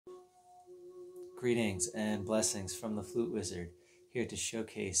Greetings and blessings from the Flute Wizard, here to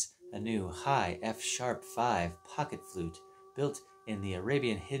showcase a new high F-sharp 5 pocket flute built in the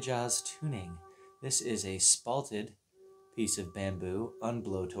Arabian Hijaz tuning. This is a spalted piece of bamboo,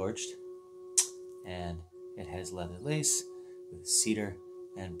 unblowtorched, and it has leather lace with cedar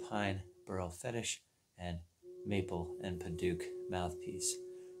and pine burl fetish and maple and paduk mouthpiece.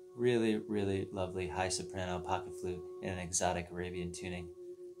 Really, really lovely high soprano pocket flute in an exotic Arabian tuning.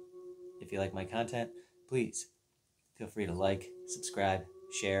 If you like my content, please feel free to like, subscribe,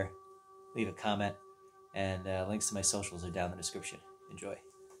 share, leave a comment, and links to my socials are down in the description. Enjoy.